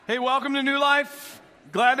Hey, welcome to New Life.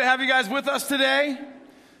 Glad to have you guys with us today.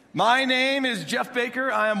 My name is Jeff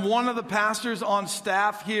Baker. I am one of the pastors on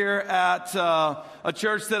staff here at a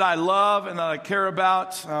church that I love and that I care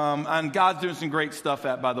about. And God's doing some great stuff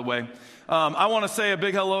at, by the way. I want to say a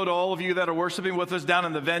big hello to all of you that are worshiping with us down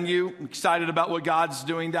in the venue. I'm excited about what God's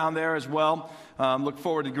doing down there as well. Look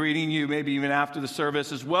forward to greeting you maybe even after the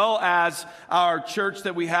service, as well as our church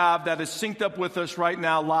that we have that is synced up with us right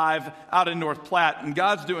now live out in North Platte. And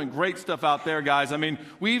God's doing great stuff out there, guys. I mean,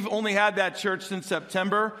 we've only had that church since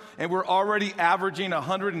September, and we're already averaging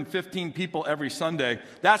 115 people every Sunday.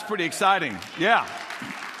 That's pretty exciting. Yeah.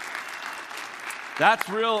 That's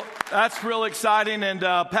real exciting. And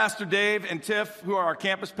Pastor Dave and Tiff, who are our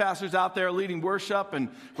campus pastors out there leading worship and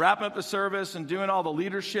wrapping up the service and doing all the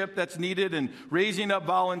leadership that's needed and raising up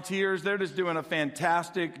volunteers, they're just doing a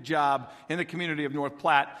fantastic job in the community of North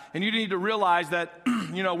Platte. And you need to realize that,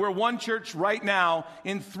 we're one church right now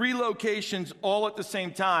in 3 locations all at the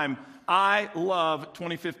same time. I love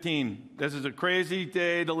 2015. This is a crazy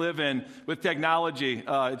day to live in with technology.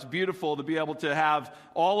 It's beautiful to be able to have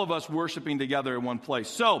all of us worshiping together in one place.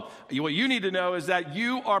 So what you need to know is that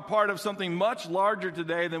you are part of something much larger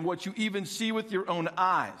today than what you even see with your own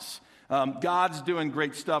eyes. God's doing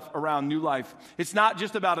great stuff around New Life. It's not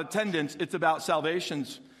just about attendance. It's about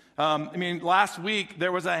salvations. Last week,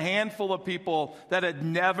 there was a handful of people that had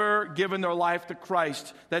never given their life to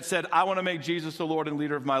Christ that said, I want to make Jesus the Lord and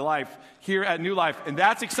leader of my life here at New Life. And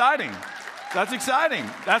that's exciting. That's exciting.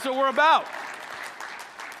 That's what we're about.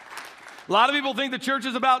 A lot of people think the church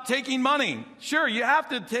is about taking money. Sure, you have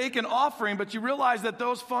to take an offering, but you realize that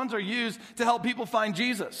those funds are used to help people find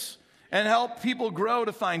Jesus and help people grow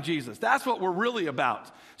to find Jesus. That's what we're really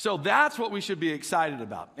about. So that's what we should be excited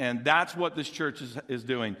about. And that's what this church is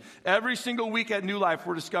doing. Every single week at New Life,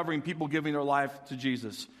 we're discovering people giving their life to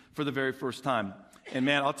Jesus for the very first time. And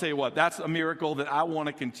man, I'll tell you what, that's a miracle that I want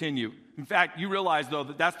to continue. In fact, you realize, though,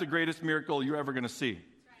 that that's the greatest miracle you're ever going to see.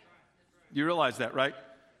 You realize that, right?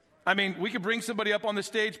 I mean, we could bring somebody up on the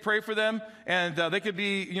stage, pray for them, and they could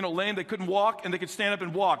be, lame, they couldn't walk, and they could stand up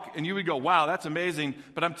and walk. And you would go, wow, that's amazing.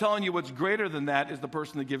 But I'm telling you, what's greater than that is the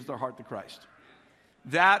person that gives their heart to Christ.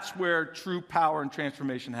 That's where true power and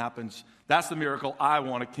transformation happens. That's the miracle I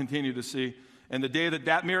want to continue to see. And the day that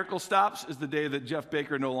that miracle stops is the day that Jeff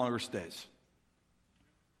Baker no longer stays.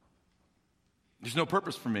 There's no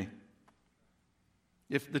purpose for me.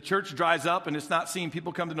 If the church dries up and it's not seeing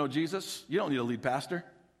people come to know Jesus, you don't need a lead pastor.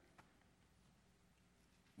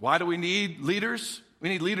 Why do we need leaders? We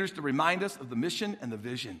need leaders to remind us of the mission and the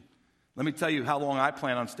vision. Let me tell you how long I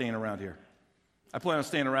plan on staying around here. I plan on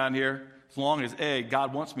staying around here as long as A,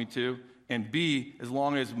 God wants me to, and B, as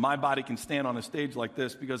long as my body can stand on a stage like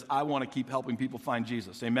this, because I want to keep helping people find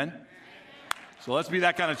Jesus. Amen? So let's be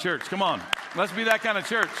that kind of church. Come on. Let's be that kind of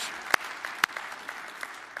church.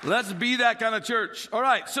 Let's be that kind of church. All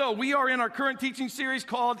right, so we are in our current teaching series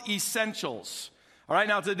called Essentials. All right,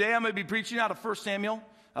 now today I'm going to be preaching out of 1 Samuel.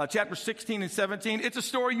 Chapter 16 and 17. It's a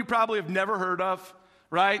story you probably have never heard of,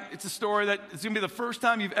 right? It's a story that it's going to be the first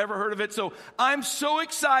time you've ever heard of it. So I'm so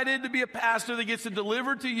excited to be a pastor that gets to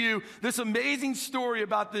deliver to you this amazing story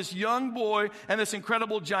about this young boy and this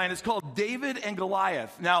incredible giant. It's called David and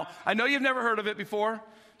Goliath. Now, I know you've never heard of it before.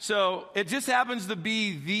 So it just happens to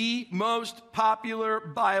be the most popular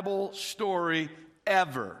Bible story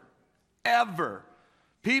ever. Ever.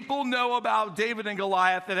 People know about David and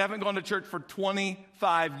Goliath that haven't gone to church for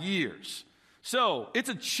 25 years. So it's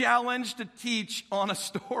a challenge to teach on a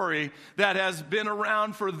story that has been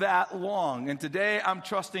around for that long. And today I'm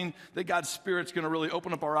trusting that God's Spirit's going to really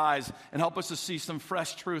open up our eyes and help us to see some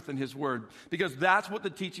fresh truth in His Word, because that's what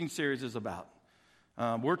the teaching series is about.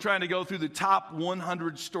 We're trying to go through the top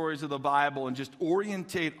 100 stories of the Bible and just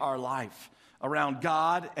orientate our life around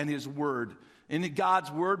God and His Word. In God's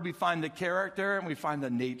Word, we find the character and we find the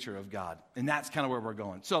nature of God. And that's kind of where we're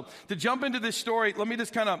going. So to jump into this story, let me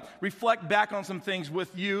just kind of reflect back on some things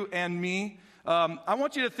with you and me. I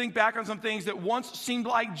want you to think back on some things that once seemed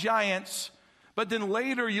like giants, but then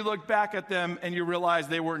later you look back at them and you realize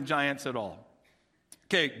they weren't giants at all.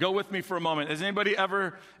 Okay, go with me for a moment. Has anybody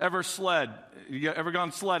ever sled? You ever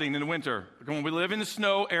gone sledding in the winter? When we live in the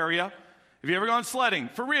snow area. Have you ever gone sledding?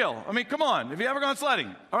 For real? I mean, come on. Have you ever gone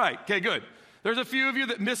sledding? All right, okay, good. There's a few of you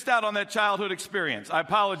that missed out on that childhood experience. I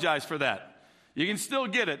apologize for that. You can still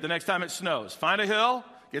get it the next time it snows. Find a hill,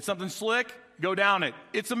 get something slick, go down it.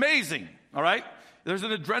 It's amazing, all right? There's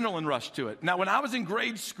an adrenaline rush to it. Now, when I was in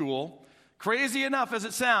grade school, crazy enough as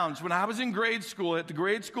it sounds, when I was in grade school, at the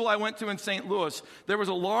grade school I went to in St. Louis, there was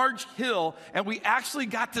a large hill, and we actually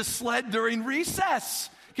got to sled during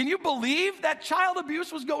recess. Can you believe that child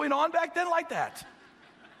abuse was going on back then like that?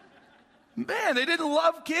 Man, they didn't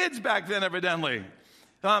love kids back then, evidently.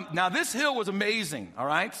 Now, this hill was amazing, all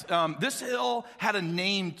right? This hill had a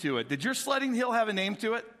name to it. Did your sledding hill have a name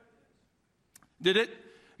to it? Did it?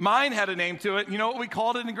 Mine had a name to it. You know what we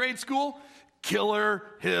called it in grade school? Killer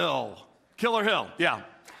Hill. Killer Hill, yeah.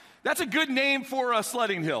 That's a good name for a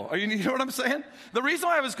sledding hill. You know what I'm saying? The reason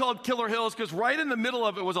why it was called Killer Hill is because right in the middle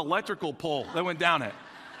of it was an electrical pole that went down it.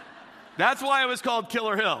 That's why it was called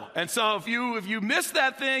Killer Hill. And so if you missed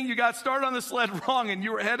that thing, you got started on the sled wrong and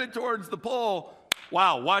you were headed towards the pole,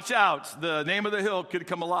 wow, watch out. The name of the hill could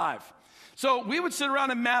come alive. So we would sit around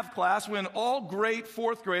in math class when all great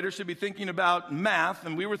fourth graders should be thinking about math,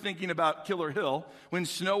 and we were thinking about Killer Hill when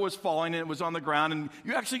snow was falling and it was on the ground, and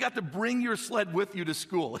you actually got to bring your sled with you to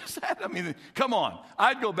school. Come on.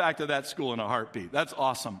 I'd go back to that school in a heartbeat. That's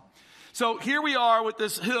awesome. So here we are with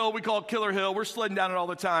this hill we call Killer Hill. We're sledding down it all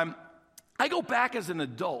the time. I go back as an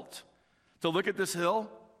adult to look at this hill.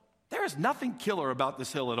 There is nothing killer about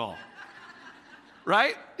this hill at all.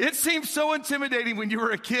 Right? It seems so intimidating when you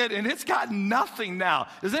were a kid, and it's got nothing now.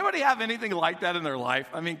 Does anybody have anything like that in their life?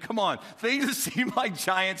 I mean, come on. Things that seem like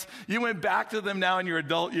giants, you went back to them now in your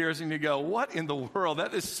adult years, and you go, what in the world?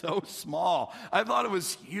 That is so small. I thought it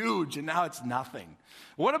was huge, and now it's nothing.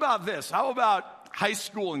 What about this? How about high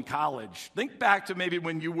school and college? Think back to maybe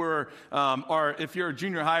when you were, or if you're a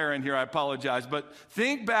junior higher in here, I apologize, but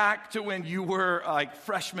think back to when you were like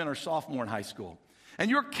freshman or sophomore in high school. And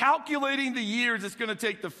you're calculating the years it's going to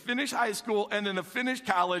take to finish high school and then to finish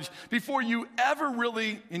college before you ever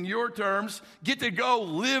really, in your terms, get to go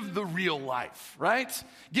live the real life, right?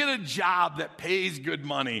 Get a job that pays good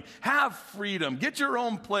money, have freedom, get your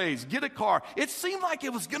own place, get a car. It seemed like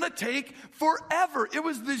it was going to take forever. It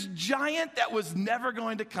was this giant that was never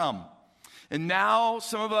going to come. And now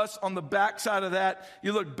some of us on the backside of that,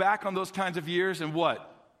 you look back on those kinds of years and what?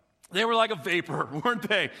 They were like a vapor, weren't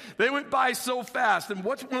they? They went by so fast. And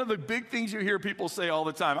what's one of the big things you hear people say all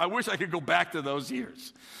the time? I wish I could go back to those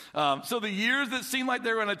years. So the years that seemed like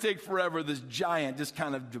they were going to take forever, this giant just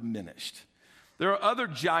kind of diminished. There are other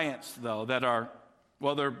giants, though, that are,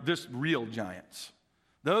 well, they're just real giants.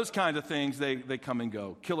 Those kinds of things, they come and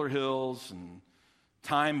go. Killer hills and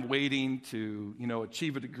time waiting to,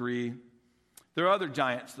 achieve a degree. There are other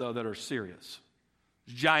giants, though, that are serious.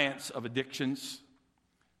 Giants of addictions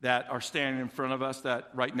that are standing in front of us that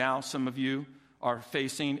right now some of you are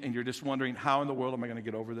facing, and you're just wondering, how in the world am I going to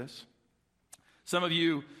get over this? Some of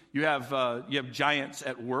you have giants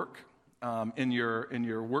at work, in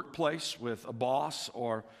your workplace with a boss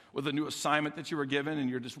or with a new assignment that you were given, and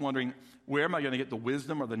you're just wondering, where am I going to get the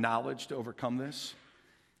wisdom or the knowledge to overcome this?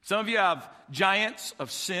 Some of you have giants of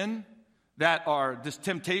sin that are just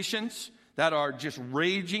temptations that are just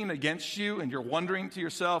raging against you, and you're wondering to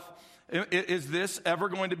yourself, is this ever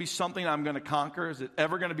going to be something I'm going to conquer? Is it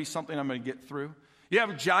ever going to be something I'm going to get through? You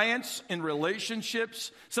have giants in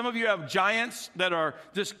relationships. Some of you have giants that are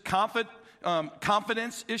just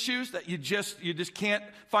confidence issues that you just can't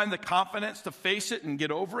find the confidence to face it and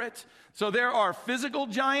get over it. So there are physical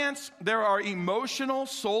giants, there are emotional,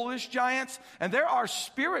 soulish giants, and there are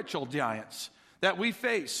spiritual giants that we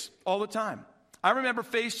face all the time. I remember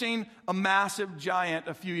facing a massive giant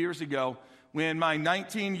a few years ago when my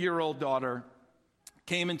 19-year-old daughter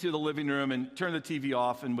came into the living room and turned the TV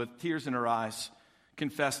off and with tears in her eyes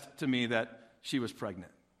confessed to me that she was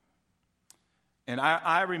pregnant. And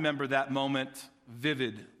I remember that moment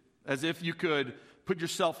vivid, as if you could put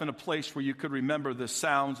yourself in a place where you could remember the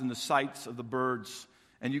sounds and the sights of the birds,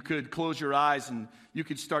 and you could close your eyes and you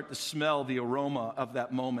could start to smell the aroma of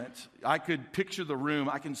that moment. I could picture the room.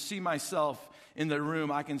 I can see myself in the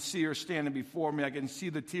room. I can see her standing before me. I can see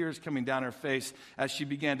the tears coming down her face as she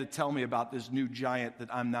began to tell me about this new giant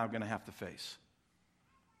that I'm now going to have to face.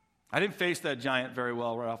 I didn't face that giant very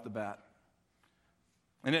well right off the bat.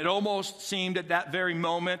 And it almost seemed at that very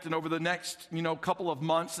moment and over the next, couple of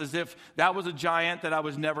months as if that was a giant that I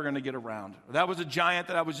was never going to get around. Or that was a giant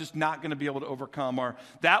that I was just not going to be able to overcome. Or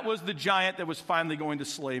that was the giant that was finally going to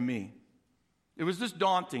slay me. It was just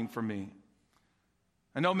daunting for me.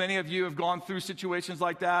 I know many of you have gone through situations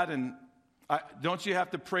like that, and don't you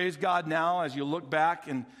have to praise God now as you look back?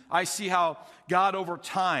 And I see how God over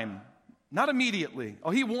time, not immediately,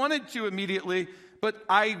 He wanted to immediately, but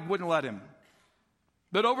I wouldn't let Him.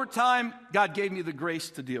 But over time, God gave me the grace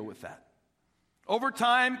to deal with that. Over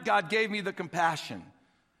time, God gave me the compassion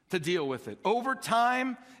to deal with it. Over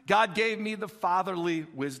time, God gave me the fatherly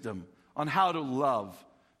wisdom on how to love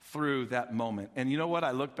through that moment. And you know what?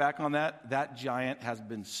 I look back on that giant has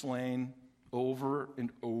been slain over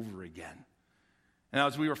and over again. And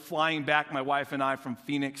as we were flying back, my wife and I, from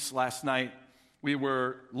Phoenix last night, we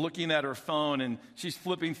were looking at her phone, and she's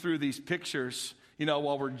flipping through these pictures,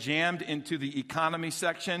 while we're jammed into the economy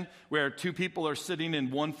section where two people are sitting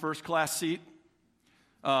in one first-class seat.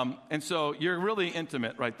 And so you're really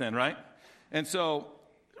intimate right then, right? And so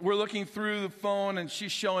we're looking through the phone, and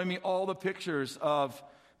she's showing me all the pictures of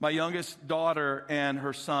my youngest daughter and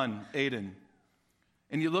her son, Aiden.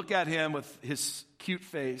 And you look at him with his cute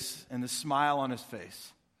face and the smile on his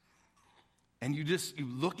face. And you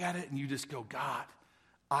look at it and you just go, God,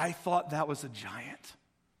 I thought that was a giant.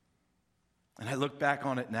 And I look back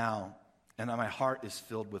on it now, and my heart is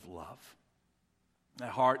filled with love. My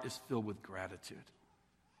heart is filled with gratitude.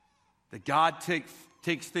 That God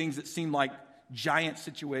takes things that seem like giant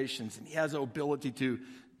situations, and he has the ability to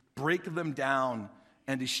break them down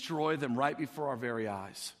and destroy them right before our very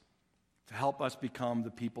eyes to help us become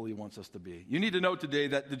the people he wants us to be. You need to know today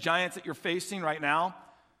that the giants that you're facing right now,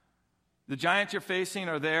 the giants you're facing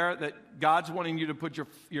are there, that God's wanting you to put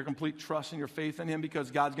your complete trust and your faith in him,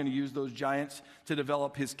 because God's going to use those giants to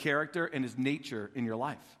develop his character and his nature in your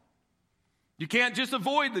life. You can't just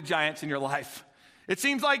avoid the giants in your life. It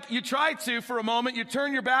seems like you try to for a moment, you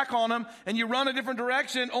turn your back on them, and you run a different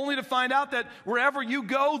direction, only to find out that wherever you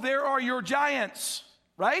go, there are your giants,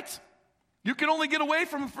 right? You can only get away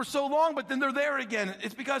from them for so long, but then they're there again.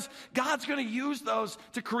 It's because God's going to use those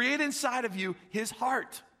to create inside of you his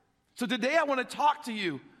heart. So today I want to talk to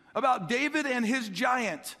you about David and his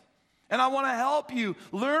giant. And I want to help you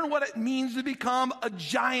learn what it means to become a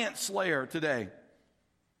giant slayer today.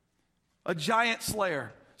 A giant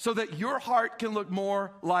slayer. So that your heart can look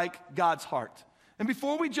more like God's heart. And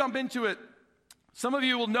before we jump into it, some of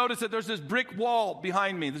you will notice that there's this brick wall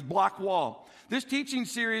behind me, this block wall. This teaching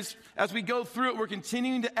series, as we go through it, we're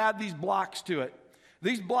continuing to add these blocks to it.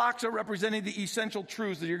 These blocks are representing the essential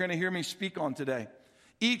truths that you're going to hear me speak on today.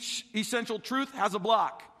 Each essential truth has a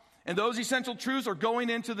block. And those essential truths are going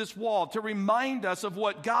into this wall to remind us of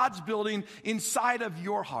what God's building inside of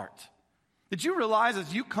your heart. Did you realize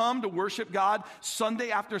as you come to worship God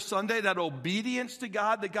Sunday after Sunday, that obedience to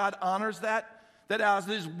God, that God honors that as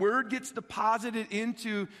his word gets deposited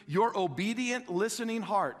into your obedient, listening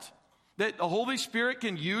heart, that the Holy Spirit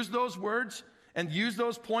can use those words and use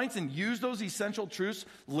those points and use those essential truths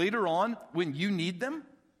later on when you need them?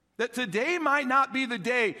 That today might not be the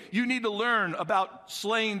day you need to learn about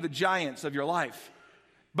slaying the giants of your life,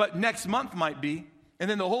 but next month might be. And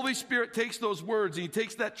then the Holy Spirit takes those words and he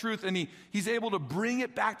takes that truth and he's able to bring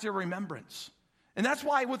it back to remembrance. And that's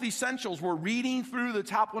why with Essentials, we're reading through the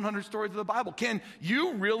top 100 stories of the Bible. Can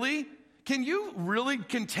you really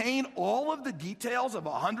contain all of the details of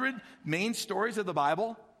 100 main stories of the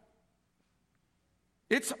Bible?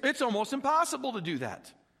 It's almost impossible to do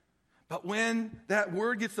that. But when that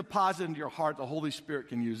word gets deposited into your heart, the Holy Spirit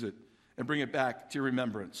can use it and bring it back to your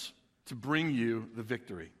remembrance to bring you the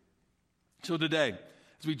victory. So today,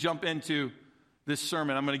 as we jump into this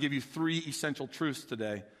sermon, I'm going to give you 3 essential truths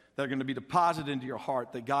today that are going to be deposited into your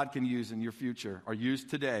heart that God can use in your future, or use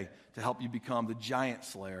today to help you become the giant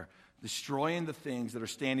slayer, destroying the things that are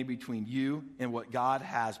standing between you and what God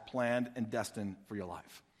has planned and destined for your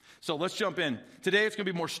life. So let's jump in. Today it's going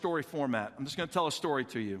to be more story format. I'm just going to tell a story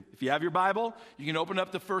to you. If you have your Bible, you can open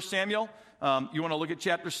up to 1 Samuel. You want to look at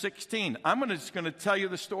chapter 16. I'm just going to tell you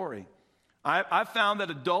the story. I've found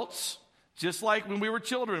that adults, just like when we were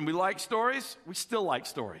children, we like stories. We still like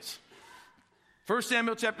stories. 1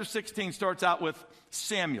 Samuel chapter 16 starts out with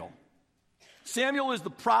Samuel. Samuel is the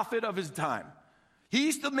prophet of his time.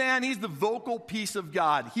 He's the man, he's the vocal piece of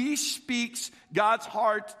God. He speaks God's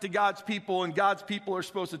heart to God's people, and God's people are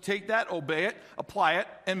supposed to take that, obey it, apply it,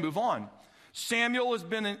 and move on. Samuel has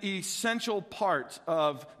been an essential part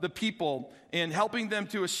of the people in helping them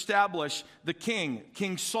to establish the king,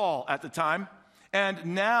 King Saul at the time.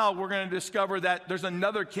 And now we're going to discover that there's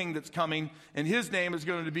another king that's coming, and his name is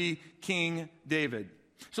going to be King David.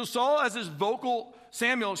 So Saul, as this vocal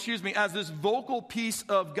piece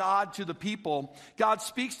of God to the people, God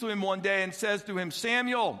speaks to him one day and says to him,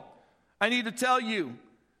 Samuel, I need to tell you,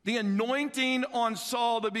 the anointing on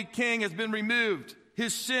Saul to be king has been removed.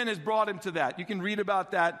 His sin has brought him to that. You can read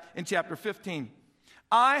about that in chapter 15.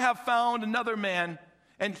 I have found another man,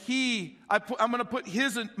 and I'm going to put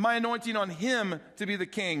my anointing on him to be the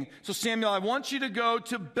king. So Samuel, I want you to go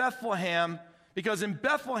to Bethlehem, because in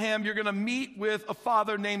Bethlehem, you're going to meet with a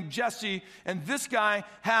father named Jesse, and this guy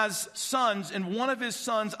has sons, and one of his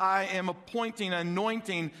sons I am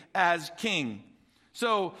anointing as king.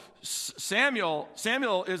 So Samuel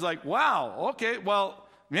is like, wow, okay, well,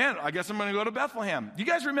 man, I guess I'm going to go to Bethlehem. Do you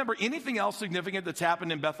guys remember anything else significant that's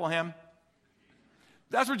happened in Bethlehem?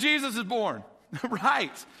 That's where Jesus is born.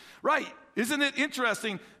 Right. Isn't it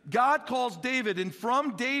interesting? God calls David, and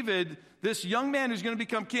from David, this young man who's going to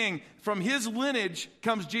become king, from his lineage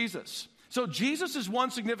comes Jesus. So Jesus is one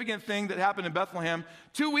significant thing that happened in Bethlehem.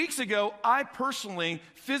 2 weeks ago, I personally,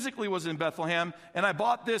 physically was in Bethlehem, and I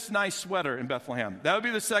bought this nice sweater in Bethlehem. That would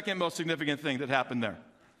be the second most significant thing that happened there.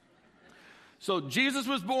 So Jesus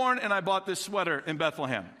was born, and I bought this sweater in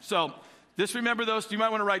Bethlehem. So just remember those. You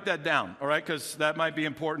might want to write that down, all right, because that might be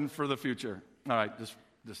important for the future. All right,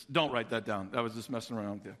 just don't write that down. I was just messing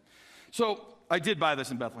around with you. So I did buy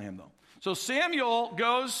this in Bethlehem, though. So Samuel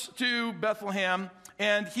goes to Bethlehem,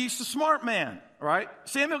 and he's a smart man, all right?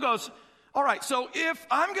 Samuel goes, all right, so if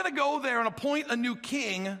I'm going to go there and appoint a new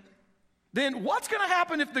king, then what's going to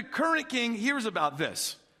happen if the current king hears about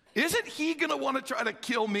this? Isn't he going to want to try to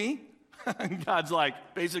kill me? And God's like,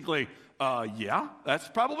 basically, yeah, that's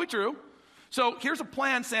probably true. So here's a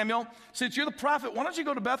plan, Samuel. Since you're the prophet, why don't you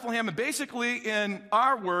go to Bethlehem and basically, in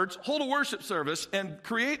our words, hold a worship service and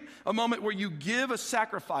create a moment where you give a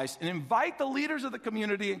sacrifice and invite the leaders of the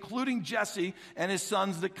community, including Jesse and his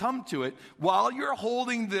sons, to come to it. While you're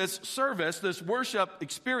holding this service, this worship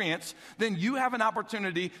experience, then you have an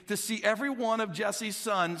opportunity to see every one of Jesse's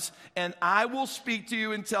sons, and I will speak to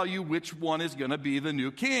you and tell you which one is going to be the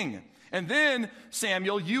new king. And then,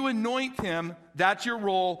 Samuel, you anoint him. That's your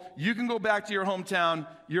role. You can go back to your hometown.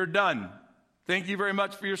 You're done. Thank you very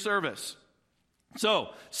much for your service. So,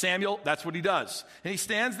 Samuel, that's what he does. And he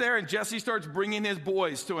stands there, and Jesse starts bringing his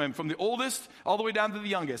boys to him, from the oldest all the way down to the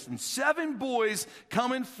youngest. And 7 boys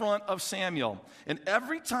come in front of Samuel. And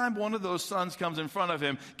every time one of those sons comes in front of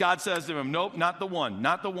him, God says to him, nope, not the one,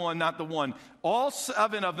 not the one, not the one. All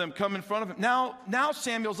 7 of them come in front of him. Now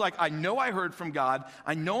Samuel's like, I know I heard from God.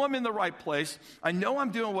 I know I'm in the right place. I know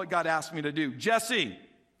I'm doing what God asked me to do. Jesse,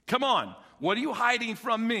 come on. What are you hiding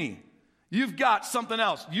from me? You've got something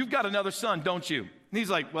else. You've got another son, don't you? And he's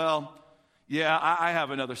like, well, yeah, I have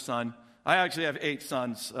another son. I actually have 8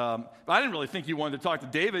 sons. But I didn't really think you wanted to talk to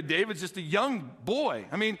David. David's just a young boy.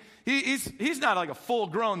 I mean, he's not like a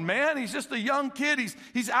full-grown man. He's just a young kid.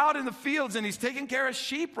 He's out in the fields, and he's taking care of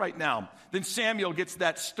sheep right now. Then Samuel gets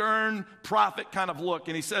that stern prophet kind of look,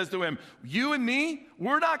 and he says to him, you and me,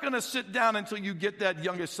 we're not going to sit down until you get that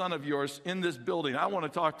youngest son of yours in this building. I want to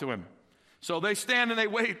talk to him. So they stand and they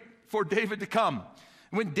wait for David to come.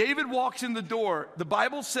 When David walks in the door, the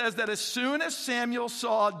Bible says that as soon as Samuel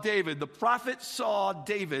saw David, the prophet saw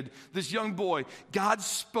David, this young boy, God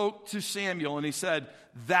spoke to Samuel and he said,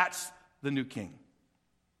 that's the new king.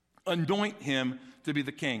 Anoint him to be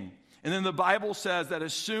the king. And then the Bible says that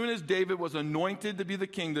as soon as David was anointed to be the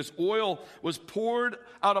king, this oil was poured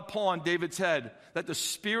out upon David's head, that the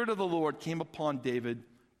Spirit of the Lord came upon David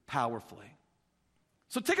powerfully.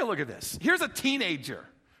 So take a look at this. Here's a teenager.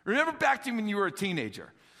 Remember back to when you were a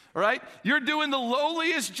teenager, all right? You're doing the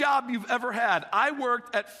lowliest job you've ever had. I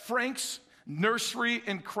worked at Frank's Nursery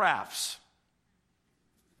and Crafts.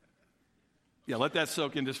 Yeah, let that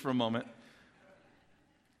soak in just for a moment.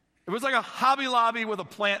 It was like a Hobby Lobby with a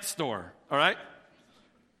plant store, all right?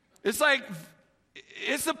 It's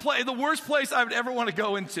the worst place I would ever want to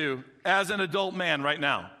go into as an adult man right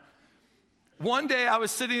now. One day I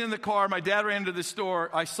was sitting in the car, my dad ran into the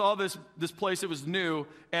store, I saw this place, it was new,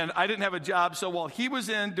 and I didn't have a job, so while he was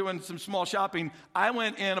in doing some small shopping, I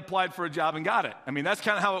went in, applied for a job, and got it. I mean, that's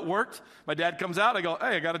kind of how it worked. My dad comes out, I go,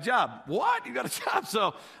 hey, I got a job. What? You got a job?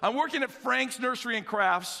 So I'm working at Frank's Nursery and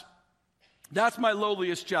Crafts. That's my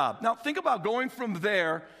lowliest job. Now think about going from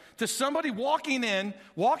there to somebody walking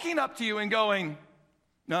up to you and going,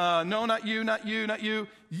 no, not you, not you, not you.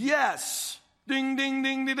 Yes. Ding, ding,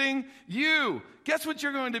 ding, ding, ding. You. Guess what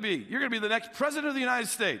you're going to be? You're going to be the next president of the United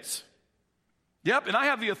States. Yep, and I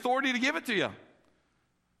have the authority to give it to you.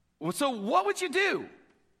 Well, so what would you do?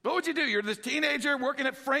 What would you do? You're this teenager working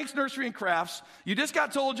at Frank's Nursery and Crafts. You just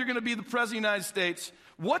got told you're going to be the president of the United States.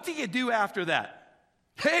 What do you do after that?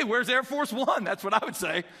 Hey, where's Air Force One? That's what I would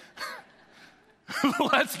say.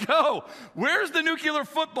 Let's go. Where's the nuclear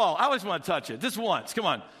football? I always want to touch it. Just once. Come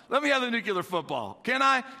on. Let me have the nuclear football. Can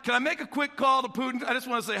I make a quick call to Putin? I just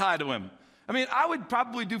want to say hi to him. I mean, I would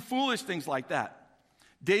probably do foolish things like that.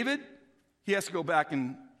 David, he has to go back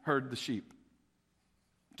and herd the sheep.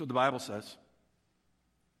 That's what the Bible says.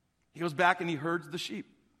 He goes back and he herds the sheep.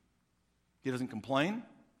 He doesn't complain.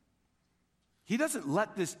 He doesn't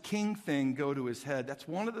let this king thing go to his head. That's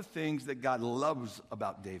one of the things that God loves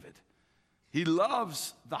about David. He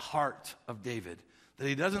loves the heart of David, that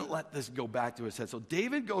he doesn't let this go back to his head. So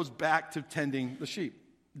David goes back to tending the sheep.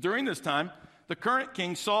 During this time, the current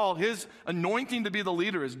king, Saul, his anointing to be the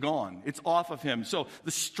leader is gone. It's off of him. So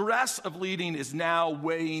the stress of leading is now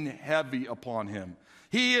weighing heavy upon him.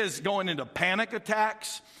 He is going into panic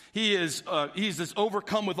attacks. He's just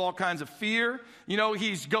overcome with all kinds of fear.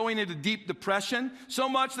 He's going into deep depression, so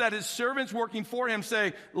much that his servants working for him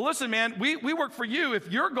say, listen, man, we work for you.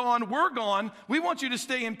 If you're gone, we're gone. We want you to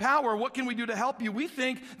stay in power. What can we do to help you? We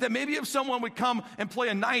think that maybe if someone would come and play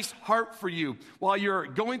a nice harp for you while you're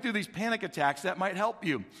going through these panic attacks, that might help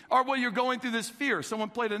you. Or while you're going through this fear, someone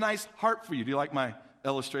played a nice harp for you. Do you like my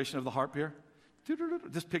illustration of the harp here?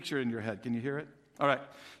 Just picture it in your head. Can you hear it? All right.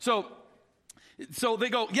 So they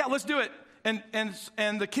go, yeah, let's do it.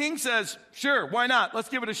 And the king says, sure, why not? Let's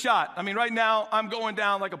give it a shot. I mean, right now I'm going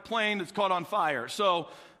down like a plane that's caught on fire. So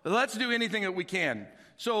let's do anything that we can.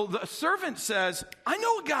 So the servant says, I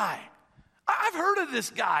know a guy. I've heard of this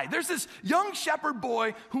guy. There's this young shepherd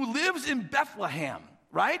boy who lives in Bethlehem,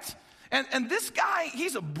 right? And this guy,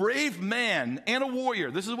 he's a brave man and a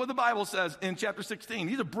warrior. This is what the Bible says in chapter 16.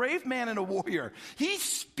 He's a brave man and a warrior. He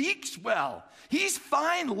speaks well. He's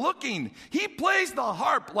fine looking. He plays the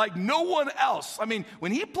harp like no one else. I mean,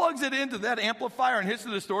 when he plugs it into that amplifier and hits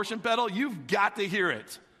the distortion pedal, you've got to hear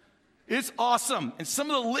it. It's awesome. And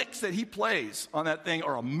some of the licks that he plays on that thing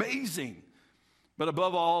are amazing. But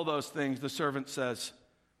above all those things, the servant says,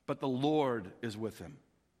 but the Lord is with him.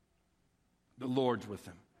 The Lord's with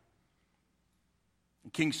him.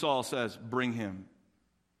 And King Saul says, bring him.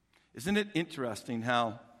 Isn't it interesting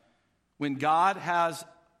how when God has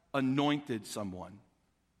anointed someone,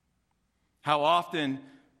 how often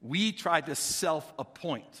we try to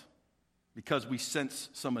self-appoint because we sense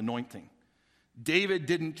some anointing. David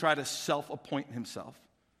didn't try to self-appoint himself.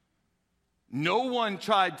 No one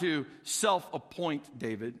tried to self-appoint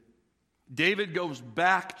David. David goes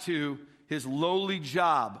back to his lowly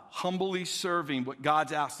job, humbly serving what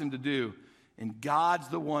God's asked him to do. And God's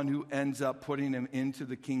the one who ends up putting him into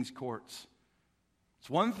the king's courts. It's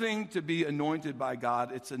one thing to be anointed by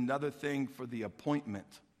God. It's another thing for the appointment.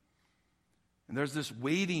 And there's this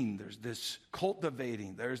waiting. There's this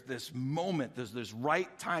cultivating. There's this moment. There's this right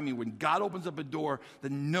timing when God opens up a door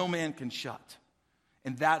that no man can shut.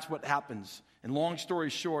 And that's what happens. And long story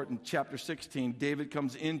short, in chapter 16, David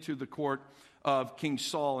comes into the court of King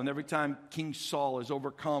Saul. And every time King Saul is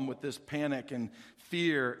overcome with this panic and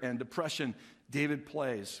fear and depression, David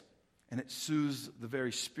plays, and it soothes the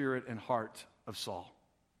very spirit and heart of Saul.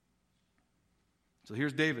 So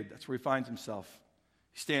here's David. That's where he finds himself.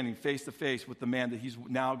 He's standing face to face with the man that he's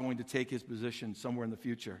now going to take his position somewhere in the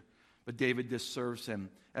future. But David just serves him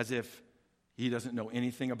as if he doesn't know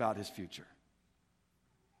anything about his future.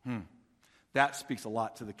 That speaks a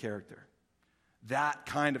lot to the character. That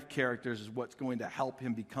kind of character is what's going to help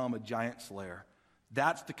him become a giant slayer.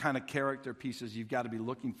 That's the kind of character pieces you've got to be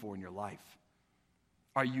looking for in your life.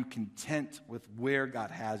 Are you content with where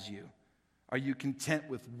God has you? Are you content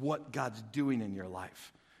with what God's doing in your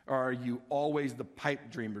life? Or are you always the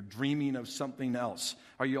pipe dreamer, dreaming of something else?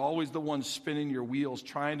 Are you always the one spinning your wheels,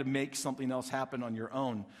 trying to make something else happen on your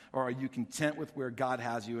own? Or are you content with where God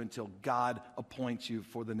has you until God appoints you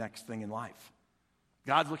for the next thing in life?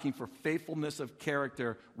 God's looking for faithfulness of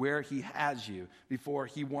character where he has you before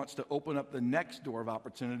he wants to open up the next door of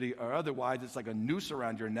opportunity, or otherwise it's like a noose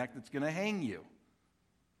around your neck that's going to hang you.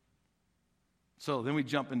 So then we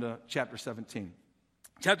jump into chapter 17.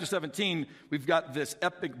 Chapter 17, we've got this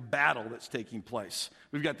epic battle that's taking place.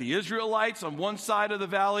 We've got the Israelites on one side of the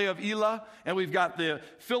valley of Elah, and we've got the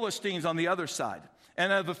Philistines on the other side.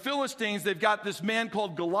 And the Philistines, they've got this man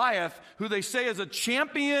called Goliath, who they say is a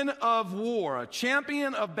champion of war, a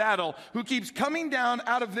champion of battle, who keeps coming down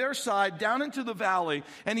out of their side, down into the valley.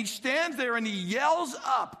 And he stands there and he yells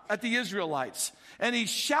up at the Israelites. And he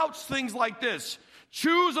shouts things like this: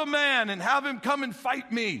 choose a man and have him come and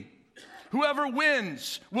fight me. Whoever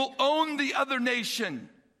wins will own the other nation.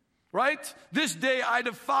 Right? This day I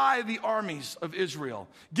defy the armies of Israel.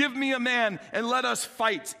 Give me a man and let us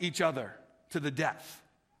fight each other to the death.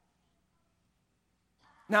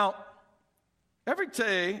 Now, every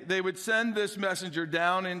day they would send this messenger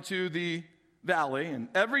down into the valley, and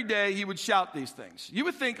every day he would shout these things. You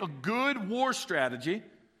would think a good war strategy,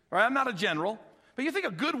 right? I'm not a general, but you think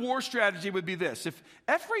a good war strategy would be this. If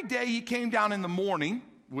every day he came down in the morning,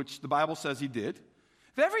 which the Bible says he did,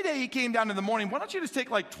 if every day he came down in the morning, why don't you just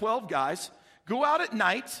take like 12 guys, go out at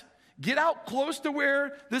night, get out close to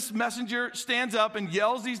where this messenger stands up and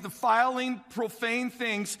yells these defiling, profane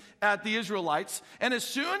things at the Israelites. And as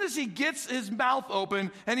soon as he gets his mouth open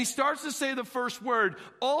and he starts to say the first word,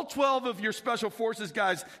 all 12 of your special forces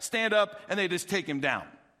guys stand up and they just take him down.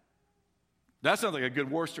 That sounds like a good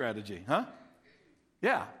war strategy, huh?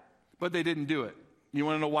 Yeah, but they didn't do it. You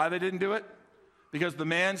want to know why they didn't do it? Because the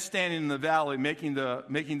man standing in the valley making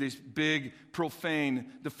these big,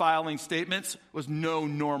 profane, defiling statements was no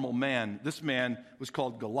normal man. This man was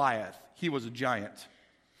called Goliath. He was a giant.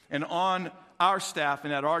 And on our staff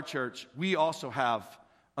and at our church, we also have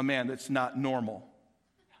a man that's not normal.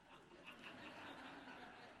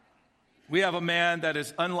 We have a man that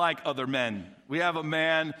is unlike other men. We have a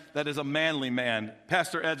man that is a manly man.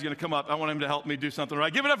 Pastor Ed's going to come up. I want him to help me do something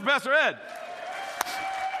right. Give it up for Pastor Ed.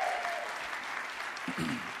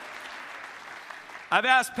 I've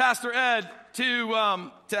asked Pastor Ed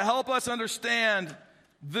to help us understand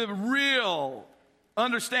the real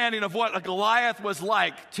understanding of what a Goliath was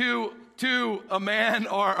like to a man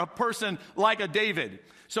or a person like a David.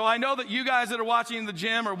 So I know that you guys that are watching in the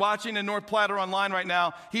gym or watching in North Platte or online right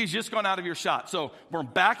now, he's just gone out of your shot. So we're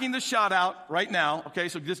backing the shot out right now, okay?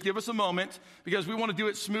 So just give us a moment because we want to do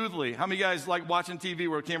it smoothly. How many of you guys like watching TV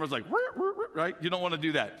where a camera's like, right? You don't want to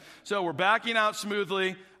do that. So we're backing out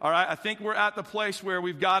smoothly, all right? I think we're at the place where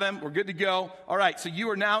we've got him. We're good to go. All right, so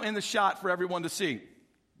you are now in the shot for everyone to see.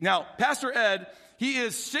 Now, Pastor Ed, he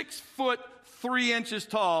is 6'3"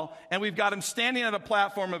 tall, and we've got him standing at a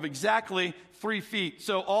platform of exactly 3 feet.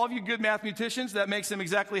 So all of you good mathematicians, that makes him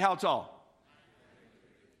exactly how tall?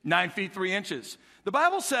 9 feet 3 inches. The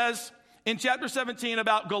Bible says in chapter 17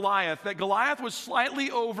 about Goliath that Goliath was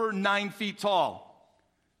slightly over 9 feet tall.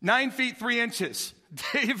 9 feet 3 inches.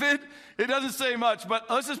 David, it doesn't say much, but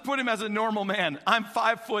let's just put him as a normal man. I'm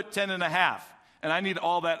 5'10.5", and I need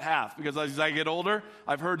all that half because as I get older,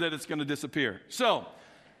 I've heard that it's going to disappear. So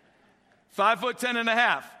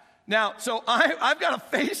 5'10.5". Now, so I've got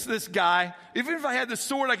to face this guy. Even if I had the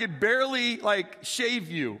sword, I could barely shave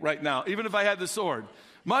you right now, even if I had the sword,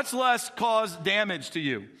 much less cause damage to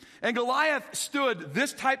you. And Goliath stood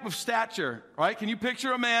this type of stature, right? Can you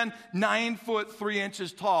picture a man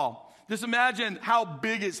 9'3" tall? Just imagine how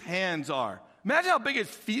big his hands are. Imagine how big his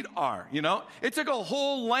feet are, you know? It took a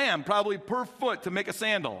whole lamb probably per foot to make a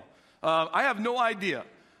sandal. I have no idea.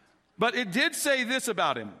 But it did say this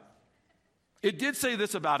about him. It did say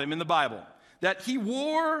this about him in the Bible, that he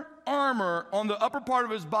wore armor on the upper part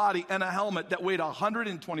of his body and a helmet that weighed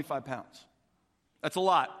 125 pounds. That's a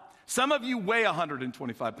lot. Some of you weigh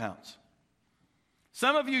 125 pounds.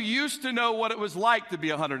 Some of you used to know what it was like to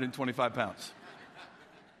be 125 pounds.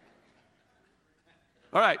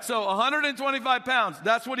 All right, so 125 pounds,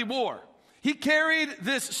 that's what he wore. He carried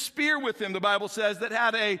this spear with him, the Bible says, that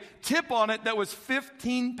had a tip on it that was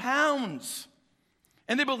 15 pounds.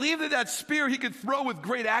 And they believed that that spear he could throw with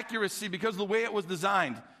great accuracy because of the way it was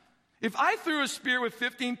designed. If I threw a spear with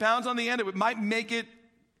 15 pounds on the end, it might make it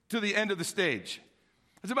to the end of the stage.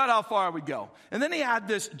 That's about how far I would go. And then he had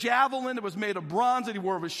this javelin that was made of bronze that he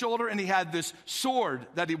wore over his shoulder, and he had this sword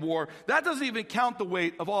that he wore. That doesn't even count the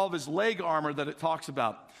weight of all of his leg armor that it talks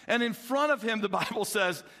about. And in front of him, the Bible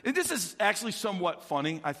says, and this is actually somewhat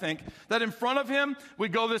funny, I think, that in front of him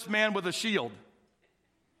would go this man with a shield.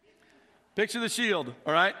 Picture the shield,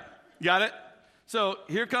 all right? Got it? So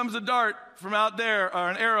here comes a dart from out there, or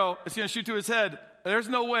an arrow. It's going to shoot to his head. There's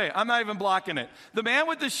no way. I'm not even blocking it. The man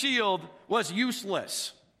with the shield was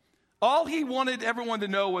useless. All he wanted everyone to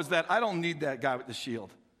know was that I don't need that guy with the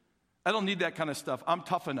shield. I don't need that kind of stuff. I'm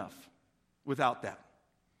tough enough without that.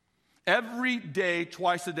 Every day,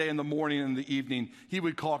 twice a day in the morning and the evening, he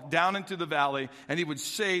would walk down into the valley and he would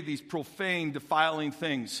say these profane, defiling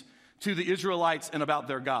things to the Israelites and about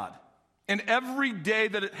their God. And every day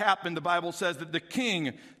that it happened, the Bible says that the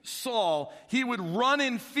king, Saul, he would run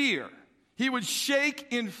in fear. He would shake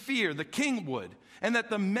in fear, the king would. And that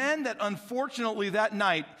the men that unfortunately that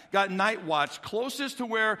night got night watch closest to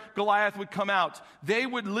where Goliath would come out, they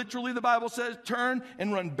would literally, the Bible says, turn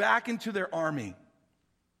and run back into their army.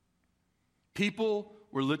 People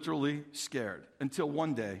were literally scared until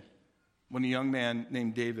one day when a young man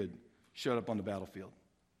named David showed up on the battlefield.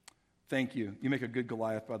 Thank you. You make a good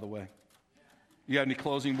Goliath, by the way. You got any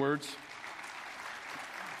closing words?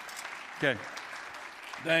 Okay.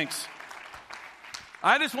 Thanks.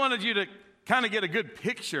 I just wanted you to kind of get a good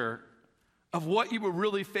picture of what you were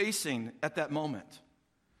really facing at that moment.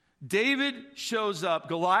 David shows up.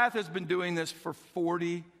 Goliath has been doing this for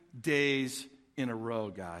 40 days in a row,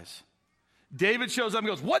 guys. David shows up and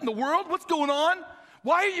goes, "What in the world? What's going on?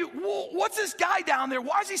 What's this guy down there?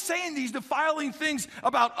 Why is he saying these defiling things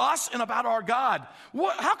about us and about our God?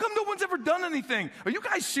 How come no one's ever done anything? Are you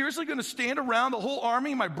guys seriously going to stand around the whole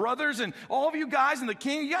army, my brothers and all of you guys and the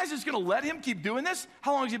king? You guys just going to let him keep doing this?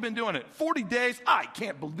 How long has he been doing it? 40 days? I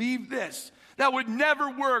can't believe this. That would never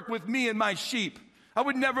work with me and my sheep. I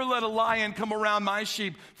would never let a lion come around my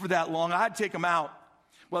sheep for that long. I'd take him out."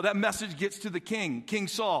 Well, that message gets to the king, King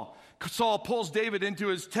Saul. Saul pulls David into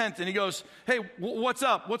his tent and he goes, hey, what's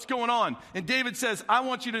up? What's going on? And David says, I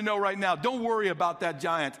want you to know right now, don't worry about that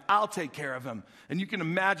giant. I'll take care of him. And you can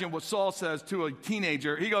imagine what Saul says to a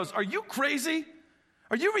teenager. He goes, are you crazy?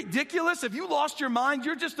 Are you ridiculous? Have you lost your mind?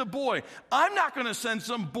 You're just a boy. I'm not going to send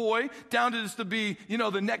some boy down to just to be,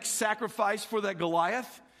 the next sacrifice for that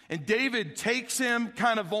Goliath. And David takes him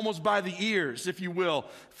kind of almost by the ears, if you will,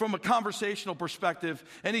 from a conversational perspective.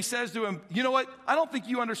 And he says to him, you know what? I don't think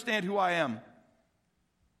you understand who I am.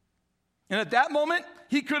 And at that moment,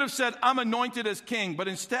 he could have said, I'm anointed as king. But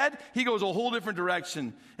instead, he goes a whole different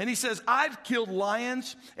direction. And he says, I've killed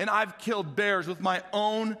lions and I've killed bears with my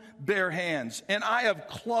own bare hands. And I have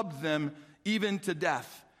clubbed them even to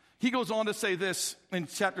death. He goes on to say this in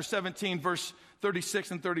chapter 17, verse 36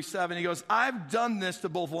 and 37, he goes, I've done this to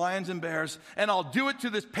both lions and bears, and I'll do it to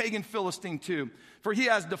this pagan Philistine too, for he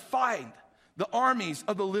has defied the armies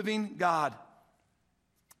of the living God.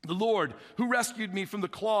 The Lord, who rescued me from the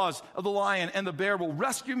claws of the lion and the bear, will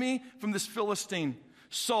rescue me from this Philistine.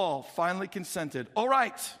 Saul finally consented. All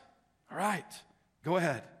right, go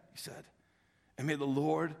ahead, he said, and may the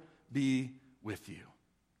Lord be with you.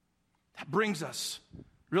 That brings us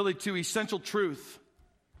really to essential truth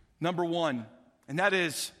number one. And that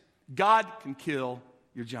is, God can kill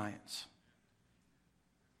your giants.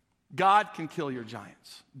 God can kill your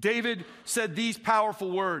giants. David said these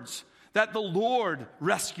powerful words, that the Lord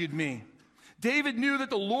rescued me. David knew that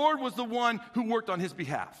the Lord was the one who worked on his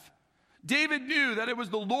behalf. David knew that it was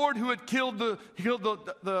the Lord who had killed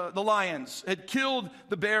the lions, had killed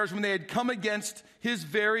the bears when they had come against his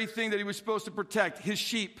very thing that he was supposed to protect, his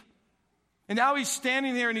sheep. And now he's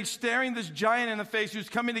standing there and he's staring this giant in the face who's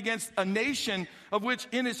coming against a nation of which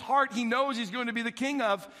in his heart he knows he's going to be the king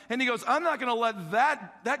of. And he goes, I'm not going to let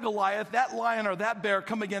that Goliath, that lion, or that bear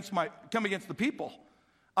come against the people.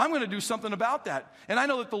 I'm going to do something about that. And I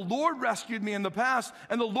know that the Lord rescued me in the past,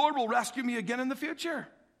 and the Lord will rescue me again in the future.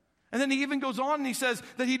 And then he even goes on and he says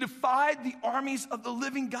that he defied the armies of the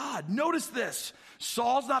living God. Notice this.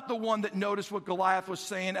 Saul's not the one that noticed what Goliath was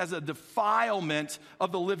saying as a defilement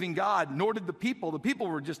of the living God, nor did the people. The people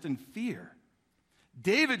were just in fear.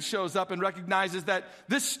 David shows up and recognizes that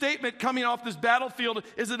this statement coming off this battlefield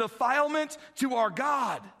is a defilement to our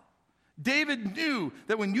God. David knew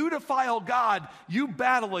that when you defile God, you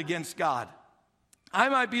battle against God. I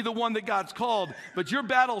might be the one that God's called, but your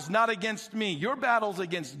battle's not against me. Your battle's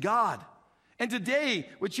against God. And today,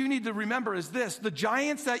 what you need to remember is this. The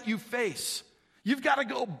giants that you face, you've got to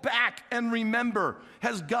go back and remember,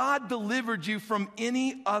 has God delivered you from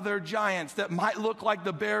any other giants that might look like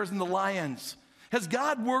the bears and the lions? Has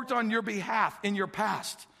God worked on your behalf in your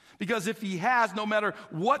past? Because if he has, no matter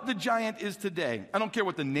what the giant is today, I don't care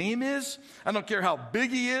what the name is, I don't care how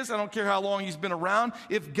big he is, I don't care how long he's been around,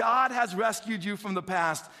 if God has rescued you from the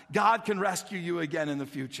past, God can rescue you again in the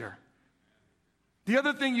future. The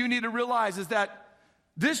other thing you need to realize is that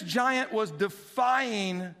this giant was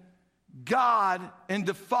defying God and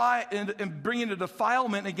bringing a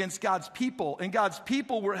defilement against God's people. And God's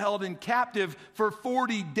people were held in captive for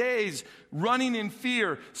 40 days, running in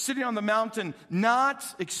fear, sitting on the mountain, not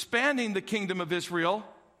expanding the kingdom of Israel,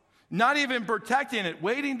 not even protecting it,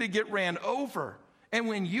 waiting to get ran over. And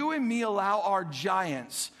when you and me allow our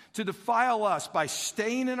giants to defile us by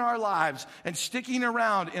staying in our lives and sticking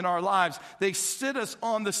around in our lives, they sit us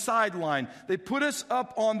on the sideline. They put us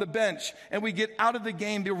up on the bench, and we get out of the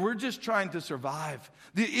game. We're just trying to survive.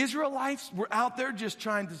 The Israelites were out there just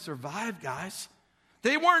trying to survive, guys.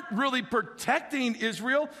 They weren't really protecting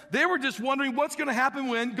Israel. They were just wondering what's going to happen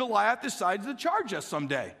when Goliath decides to charge us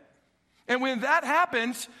someday. And when that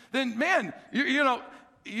happens, then, man,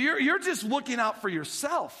 you're just looking out for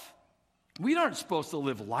yourself. We aren't supposed to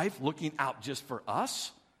live life looking out just for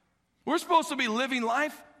us. We're supposed to be living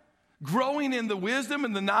life, growing in the wisdom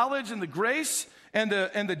and the knowledge and the grace and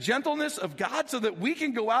the gentleness of God so that we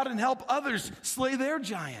can go out and help others slay their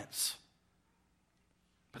giants.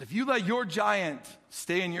 But if you let your giant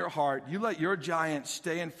stay in your heart, you let your giant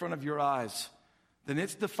stay in front of your eyes, then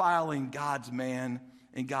it's defiling God's man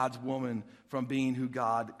and God's woman from being who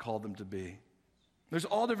God called them to be. There's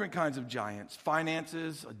all different kinds of giants,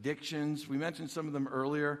 finances, addictions. We mentioned some of them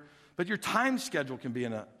earlier. But your time schedule can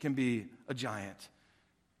be a giant.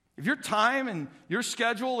 If your time and your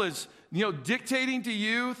schedule is, dictating to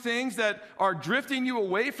you things that are drifting you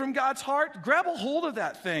away from God's heart, grab a hold of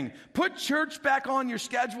that thing. Put church back on your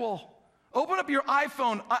schedule. Open up your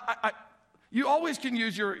iPhone. You always can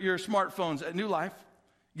use your smartphones at New Life.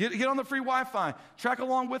 Get on the free Wi-Fi. Track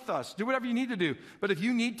along with us. Do whatever you need to do. But if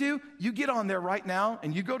you need to, you get on there right now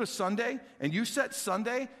and you go to Sunday and you set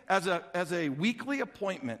Sunday as a weekly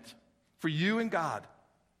appointment for you and God.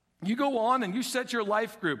 You go on and you set your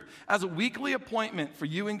life group as a weekly appointment for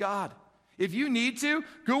you and God. If you need to,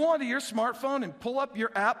 go onto your smartphone and pull up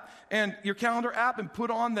your app and your calendar app and put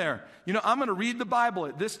on there, I'm going to read the Bible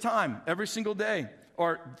at this time every single day,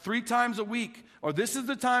 or 3 times a week, or this is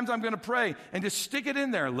the times I'm going to pray, and just stick it in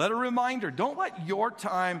there. Let a reminder. Don't let your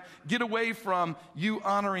time get away from you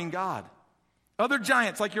honoring God. Other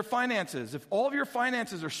giants like your finances. If all of your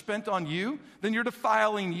finances are spent on you, then you're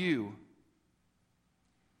defiling you.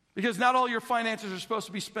 Because not all your finances are supposed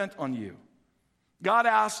to be spent on you. God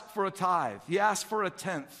asks for a tithe. He asks for a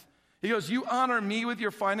tenth. He goes, you honor me with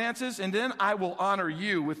your finances, and then I will honor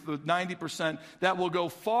you with the 90% that will go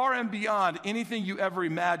far and beyond anything you ever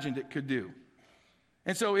imagined it could do.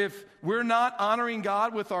 And so if we're not honoring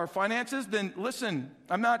God with our finances, then listen,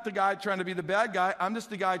 I'm not the guy trying to be the bad guy. I'm just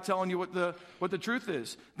the guy telling you what the truth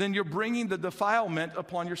is. Then you're bringing the defilement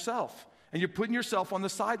upon yourself, and you're putting yourself on the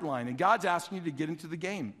sideline, and God's asking you to get into the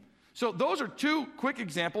game. So those are 2 quick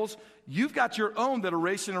examples. You've got your own that are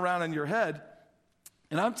racing around in your head.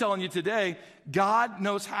 And I'm telling you today, God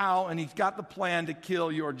knows how, and He's got the plan to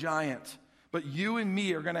kill your giant. But you and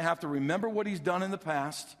me are going to have to remember what He's done in the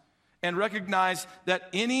past and recognize that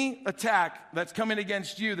any attack that's coming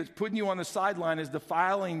against you, that's putting you on the sideline, is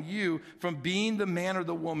defiling you from being the man or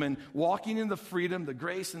the woman, walking in the freedom, the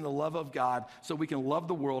grace, and the love of God, so we can love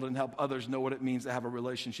the world and help others know what it means to have a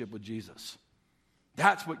relationship with Jesus.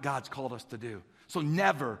 That's what God's called us to do. So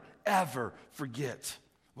never, ever forget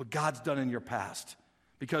what God's done in your past,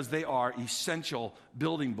 because they are essential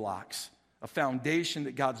building blocks, a foundation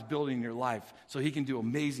that God's building in your life so He can do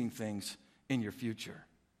amazing things in your future.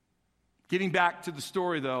 Getting back to the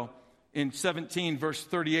story, though, in 17, verse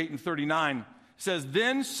 38 and 39, it says,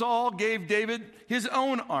 Then Saul gave David his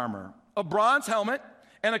own armor, a bronze helmet,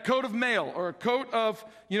 and a coat of mail, or a coat of,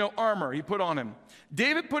 armor he put on him.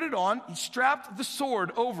 David put it on, he strapped the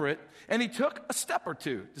sword over it, and he took a step or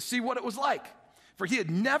 2 to see what it was like, for he had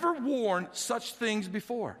never worn such things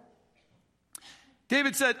before.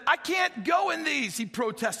 David said, I can't go in these, he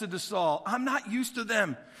protested to Saul. I'm not used to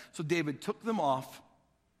them. So David took them off.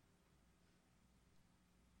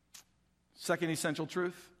 Second essential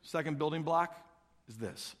truth, second building block is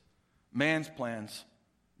this: man's plans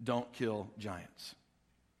don't kill giants.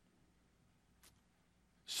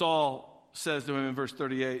 Saul says to him in verse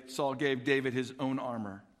 38, Saul gave David his own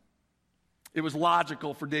armor. It was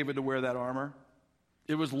logical for David to wear that armor.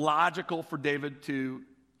 It was logical for David to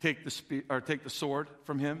take the sword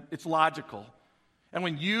from him. It's logical. And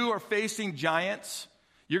when you are facing giants,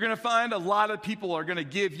 you're going to find a lot of people are going to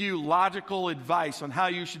give you logical advice on how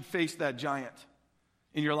you should face that giant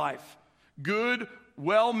in your life. Good,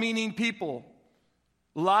 well-meaning people.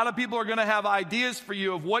 A lot of people are going to have ideas for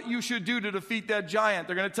you of what you should do to defeat that giant.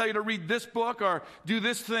 They're going to tell you to read this book or do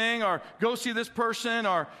this thing or go see this person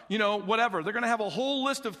or, whatever. They're going to have a whole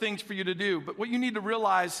list of things for you to do. But what you need to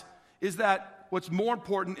realize is that what's more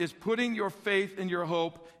important is putting your faith and your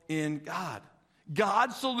hope in God.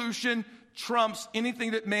 God's solution trumps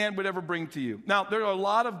anything that man would ever bring to you. Now, there are a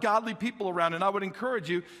lot of godly people around, and I would encourage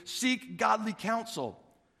you, seek godly counsel.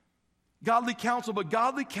 Godly counsel, but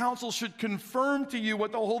godly counsel should confirm to you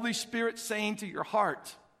what the Holy Spirit's saying to your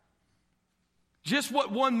heart. Just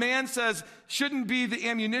what one man says shouldn't be the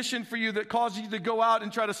ammunition for you that causes you to go out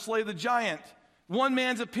and try to slay the giant. One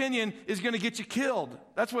man's opinion is going to get you killed.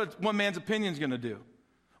 That's what one man's opinion is going to do.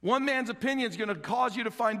 One man's opinion is going to cause you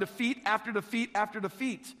to find defeat after defeat after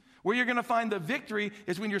defeat. Where you're going to find the victory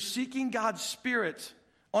is when you're seeking God's Spirit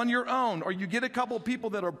on your own, or you get a couple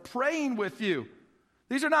people that are praying with you.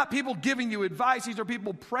 These are not people giving you advice. These are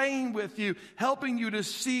people praying with you, helping you to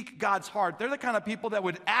seek God's heart. They're the kind of people that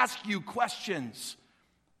would ask you questions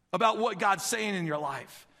about what God's saying in your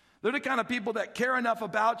life. They're the kind of people that care enough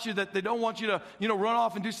about you that they don't want you to, run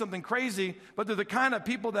off and do something crazy, but they're the kind of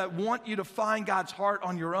people that want you to find God's heart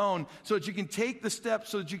on your own so that you can take the steps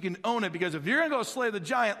so that you can own it. Because if you're going to go slay the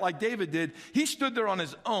giant like David did, he stood there on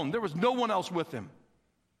his own. There was no one else with him.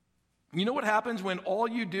 You know what happens when all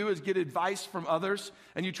you do is get advice from others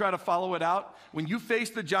and you try to follow it out? When you face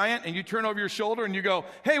the giant and you turn over your shoulder and you go,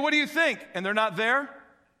 hey, what do you think? And they're not there?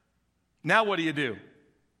 Now what do?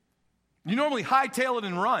 You normally hightail it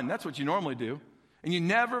and run. That's what you normally do. And you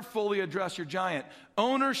never fully address your giant.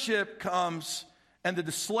 Ownership comes, and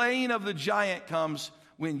the slaying of the giant comes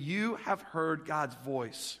when you have heard God's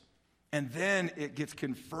voice. And then it gets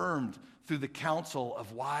confirmed through the counsel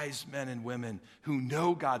of wise men and women who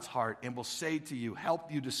know God's heart and will say to you,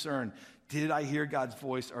 help you discern, did I hear God's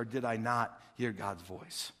voice or did I not hear God's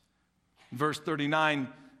voice? Verse 39,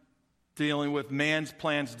 dealing with man's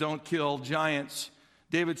plans don't kill giants,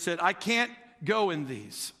 David said, I can't go in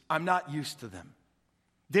these. I'm not used to them.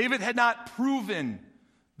 David had not proven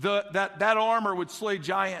that armor would slay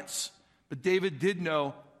giants, but David did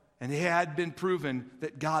know, and it had been proven,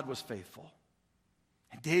 that God was faithful.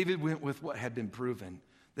 And David went with what had been proven,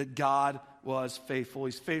 that God was faithful.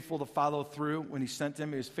 He's faithful to follow through when he sent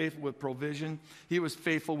him. He was faithful with provision. He was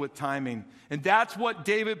faithful with timing. And that's what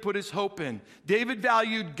David put his hope in. David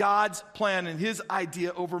valued God's plan and his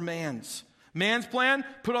idea over man's. Man's plan,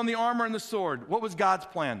 put on the armor and the sword. What was God's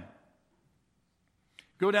plan?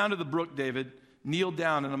 Go down to the brook, David, kneel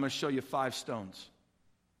down, and I'm going to show you 5 stones.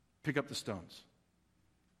 Pick up the stones.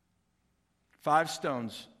 5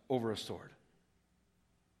 stones over a sword.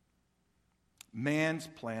 Man's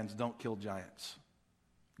plans don't kill giants.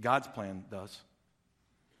 God's plan does.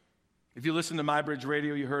 If you listen to MyBridge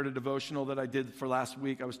Radio, you heard a devotional that I did for last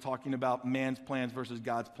week. I was talking about man's plans versus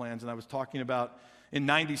God's plans, and I was talking about, in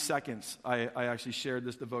 90 seconds, I actually shared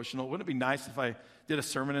this devotional. Wouldn't it be nice if I did a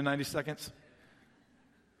sermon in 90 seconds?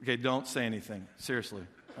 Okay, don't say anything. Seriously.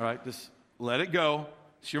 All right, just let it go.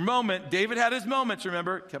 It's your moment. David had his moments,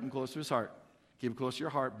 remember? Kept them close to his heart. Keep it close to your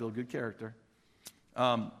heart. Build good character.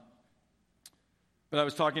 But I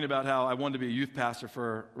was talking about how I wanted to be a youth pastor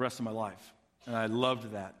for the rest of my life. And I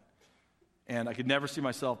loved that. And I could never see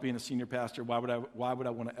myself being a senior pastor. Why would I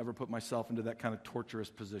want to ever put myself into that kind of torturous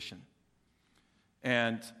position?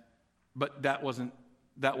 But that wasn't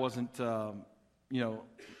that was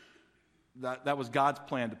God's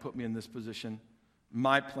plan to put me in this position.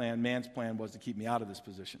 My plan, man's plan, was to keep me out of this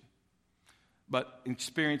position. But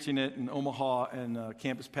experiencing it in Omaha and a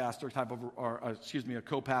campus pastor type of, a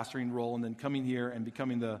co-pastoring role, and then coming here and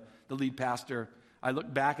becoming the lead pastor, I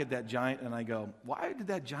look back at that giant and I go, why did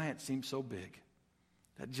that giant seem so big?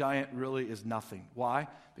 That giant really is nothing. Why?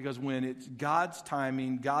 Because when it's God's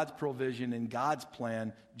timing, God's provision, and God's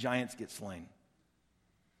plan, giants get slain.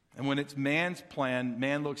 And when it's man's plan,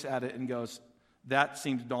 man looks at it and goes, that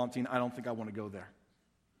seems daunting. I don't think I want to go there.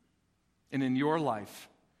 And in your life,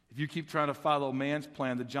 if you keep trying to follow man's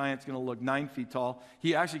plan, the giant's going to look 9 feet tall.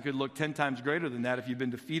 He actually could look 10 times greater than that if you've been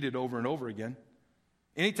defeated over and over again.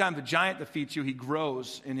 Anytime the giant defeats you, he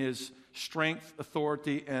grows in his strength,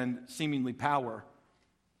 authority, and seemingly power.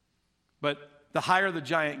 But the higher the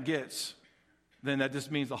giant gets, then that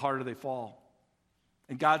just means the harder they fall.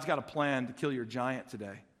 And God's got a plan to kill your giant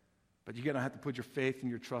today. But you're going to have to put your faith and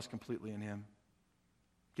your trust completely in him.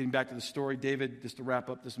 Getting back to the story, David, just to wrap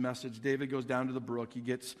up this message, David goes down to the brook. He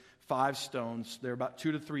gets 5 stones. They're about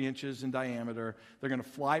 2 to 3 inches in diameter. They're going to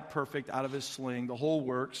fly perfect out of his sling. The whole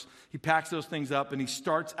works. He packs those things up, and he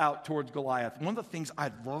starts out towards Goliath. One of the things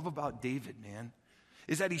I love about David, man,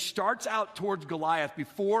 is that he starts out towards Goliath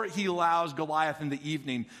before he allows Goliath in the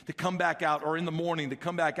evening to come back out, or in the morning to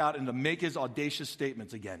come back out and to make his audacious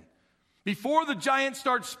statements again. Before the giant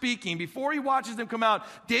starts speaking, before he watches them come out,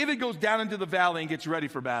 David goes down into the valley and gets ready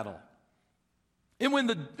for battle. And when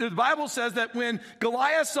the Bible says that when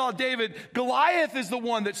Goliath saw David, Goliath is the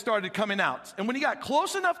one that started coming out. And when he got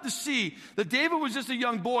close enough to see that David was just a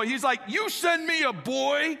young boy, he's like, you send me a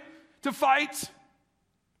boy to fight?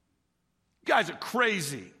 You guys are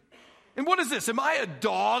crazy. And what is this? Am I a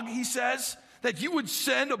dog, he says, that you would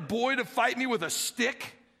send a boy to fight me with a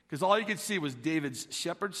stick? Because all you could see was David's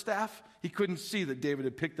shepherd's staff. He couldn't see that David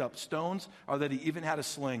had picked up stones or that he even had a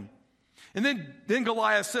sling. And then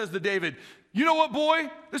Goliath says to David, you know what,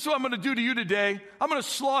 boy? This is what I'm going to do to you today. I'm going to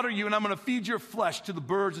slaughter you, and I'm going to feed your flesh to the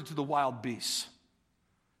birds and to the wild beasts.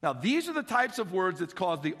 Now, these are the types of words that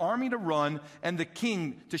caused the army to run and the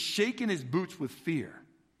king to shake in his boots with fear.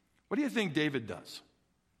 What do you think David does?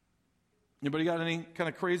 Anybody got any kind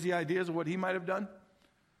of crazy ideas of what he might have done?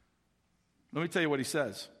 Let me tell you what he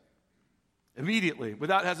says. Immediately,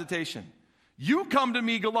 without hesitation. You come to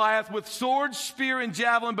me, Goliath, with sword, spear, and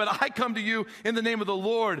javelin, but I come to you in the name of the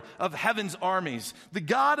Lord of heaven's armies, the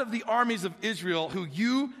God of the armies of Israel, who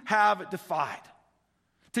you have defied.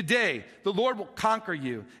 Today, the Lord will conquer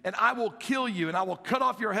you, and I will kill you, and I will cut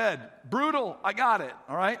off your head. Brutal, I got it,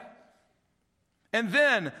 all right? And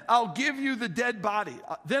then I'll give you the dead body.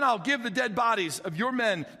 Then I'll give the dead bodies of your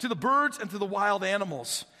men to the birds and to the wild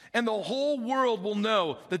animals. And the whole world will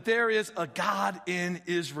know that there is a God in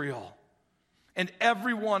Israel. And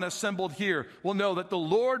everyone assembled here will know that the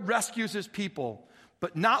Lord rescues his people,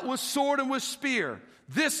 but not with sword and with spear.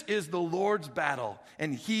 This is the Lord's battle,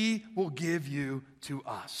 and he will give you to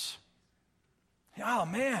us. Oh,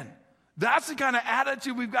 man, that's the kind of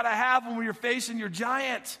attitude we've got to have when we're facing your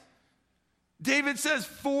giant. David says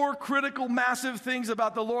 4 critical, massive things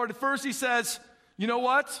about the Lord. First, he says, you know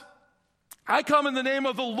what? I come in the name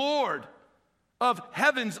of the Lord of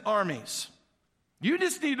heaven's armies. You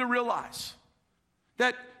just need to realize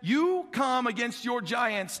that you come against your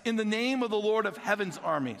giants in the name of the Lord of heaven's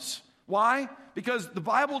armies. Why? Because the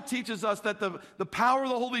Bible teaches us that the power of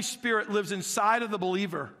the Holy Spirit lives inside of the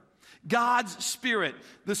believer. God's Spirit,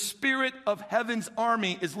 the Spirit of heaven's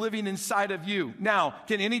army, is living inside of you. Now,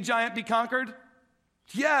 can any giant be conquered?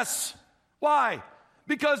 Yes. Why?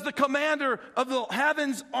 Because the commander of the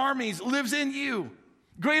heaven's armies lives in you.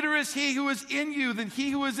 Greater is he who is in you than he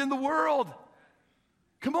who is in the world.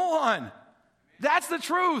 Come on. That's the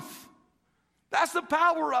truth. That's the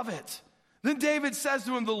power of it. Then David says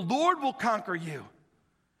to him, the Lord will conquer you.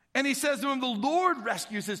 And he says to him, the Lord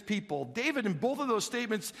rescues his people. David, in both of those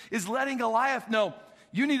statements, is letting Goliath know,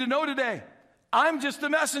 you need to know today, I'm just a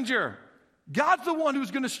messenger. God's the one who's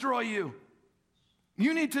going to destroy you.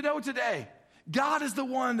 You need to know today, God is the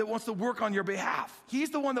one that wants to work on your behalf. He's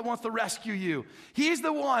the one that wants to rescue you. He's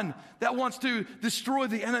the one that wants to destroy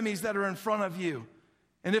the enemies that are in front of you.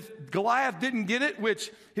 And if Goliath didn't get it,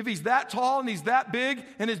 which if he's that tall and he's that big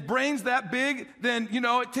and his brain's that big, then,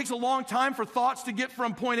 it takes a long time for thoughts to get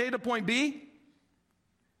from point A to point B.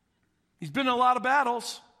 He's been in a lot of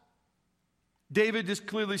battles. David just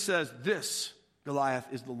clearly says, this, Goliath,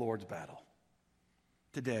 is the Lord's battle.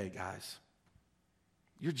 Today, guys,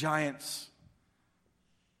 your giants,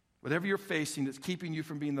 whatever you're facing that's keeping you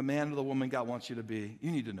from being the man or the woman God wants you to be,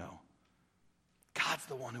 you need to know, God's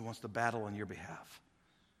the one who wants to battle on your behalf.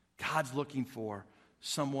 God's looking for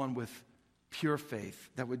someone with pure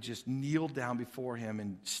faith that would just kneel down before him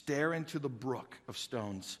and stare into the brook of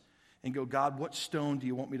stones and go, God, what stone do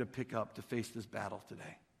you want me to pick up to face this battle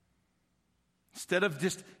today? Instead of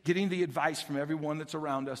just getting the advice from everyone that's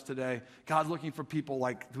around us today, God's looking for people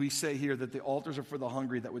like we say here that the altars are for the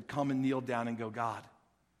hungry that would come and kneel down and go, God,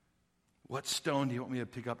 what stone do you want me to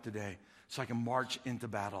pick up today so I can march into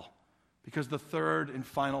battle? Because the third and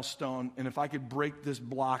final stone, and if I could break this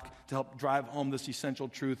block to help drive home this essential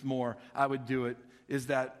truth more, I would do it, is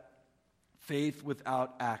that faith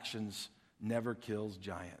without actions never kills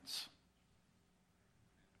giants.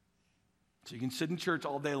 So you can sit in church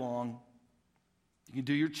all day long. You can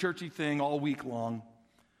do your churchy thing all week long.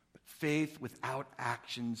 But faith without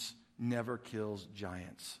actions never kills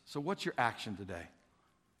giants. So what's your action today?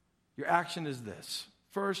 Your action is this.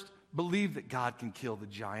 First, believe that God can kill the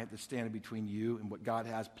giant that's standing between you and what God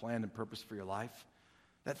has planned and purpose for your life.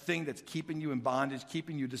 That thing that's keeping you in bondage,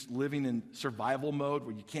 keeping you just living in survival mode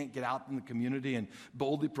where you can't get out in the community and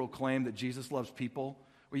boldly proclaim that Jesus loves people,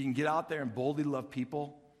 where you can get out there and boldly love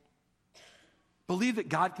people. Believe that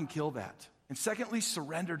God can kill that. And secondly,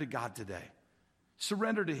 surrender to God today.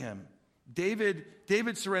 Surrender to him. David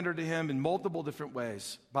surrendered to him in multiple different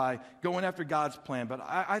ways by going after God's plan. But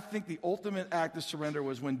I think the ultimate act of surrender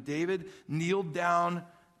was when David kneeled down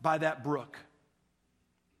by that brook.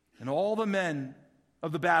 And all the men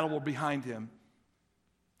of the battle were behind him.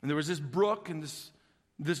 And there was this brook and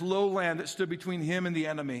this lowland that stood between him and the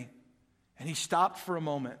enemy. And he stopped for a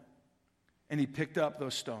moment and he picked up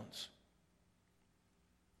those stones.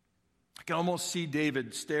 I can almost see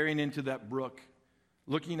David staring into that brook,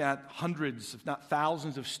 looking at hundreds, if not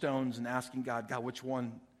thousands of stones and asking God, which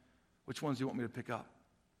ones do you want me to pick up?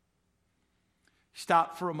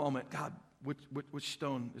 Stop for a moment. God, which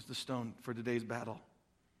stone is the stone for today's battle?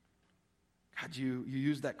 God, you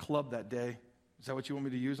used that club that day. Is that what you want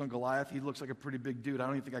me to use on Goliath? He looks like a pretty big dude. I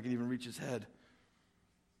don't even think I can even reach his head.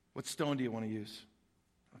 What stone do you want to use?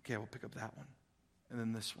 Okay, we'll pick up that one. And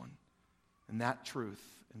then this one. And that truth,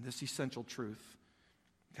 and this essential truth.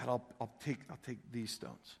 God, I'll take these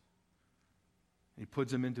stones. And he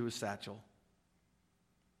puts them into his satchel.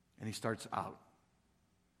 And he starts out.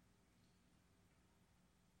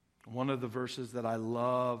 One of the verses that I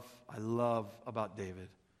love about David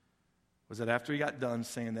was that after he got done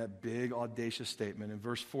saying that big, audacious statement, in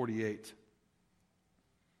verse 48,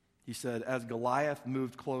 he said, as Goliath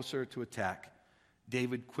moved closer to attack,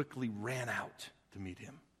 David quickly ran out to meet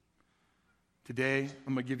him. Today,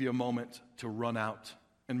 I'm going to give you a moment to run out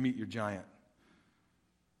and meet your giant.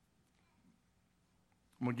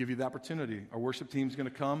 I'm going to give you the opportunity. Our worship team's going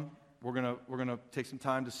to come. We're going to take some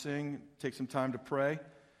time to sing, take some time to pray.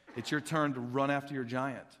 It's your turn to run after your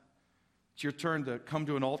giant. It's your turn to come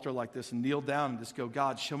to an altar like this and kneel down and just go,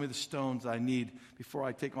 God, show me the stones I need before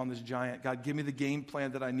I take on this giant. God, give me the game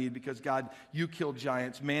plan that I need because, God, you kill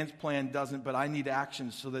giants. Man's plan doesn't, but I need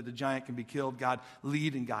actions so that the giant can be killed. God,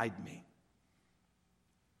 lead and guide me.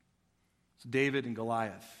 It's David and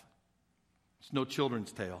Goliath. It's no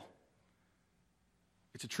children's tale.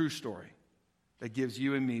 It's a true story that gives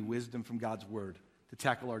you and me wisdom from God's word to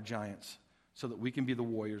tackle our giants so that we can be the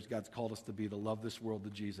warriors God's called us to be, to love this world to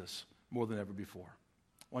Jesus more than ever before.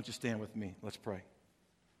 Why don't you stand with me? Let's pray.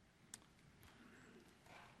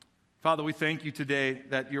 Father, we thank you today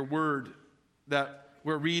that your word that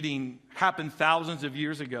we're reading happened thousands of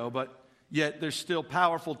years ago, but yet there's still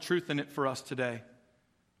powerful truth in it for us today.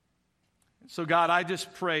 So God, I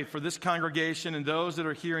just pray for this congregation and those that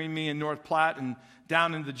are hearing me in North Platte and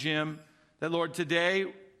down in the gym, that Lord,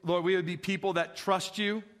 today, Lord, we would be people that trust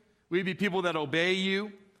you. We would be people that obey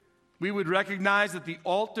you. We would recognize that the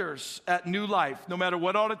altars at New Life, no matter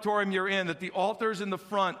what auditorium you're in, that the altars in the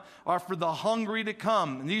front are for the hungry to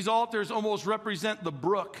come. And these altars almost represent the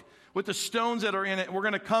brook with the stones that are in it. We're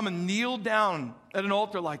going to come and kneel down at an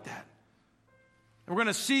altar like that. And we're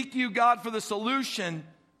going to seek you, God, for the solution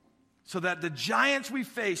so that the giants we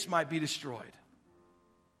face might be destroyed.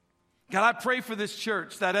 God, I pray for this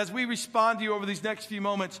church that as we respond to you over these next few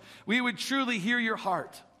moments, we would truly hear your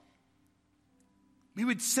heart. We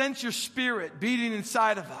would sense your spirit beating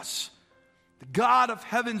inside of us. The God of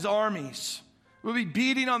heaven's armies will be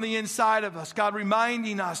beating on the inside of us, God,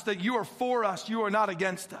 reminding us that you are for us, you are not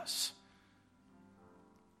against us.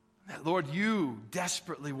 That, Lord, you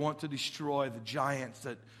desperately want to destroy the giants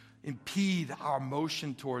that impede our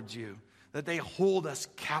motion towards you, that they hold us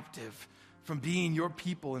captive from being your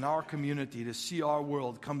people in our community to see our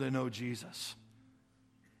world come to know Jesus.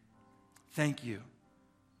 Thank you.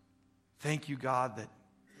 Thank you, God, that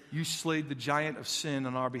you slayed the giant of sin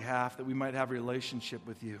on our behalf, that we might have a relationship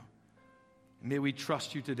with you. And may we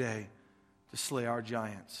trust you today to slay our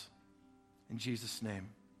giants. In Jesus' name,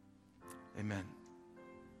 amen.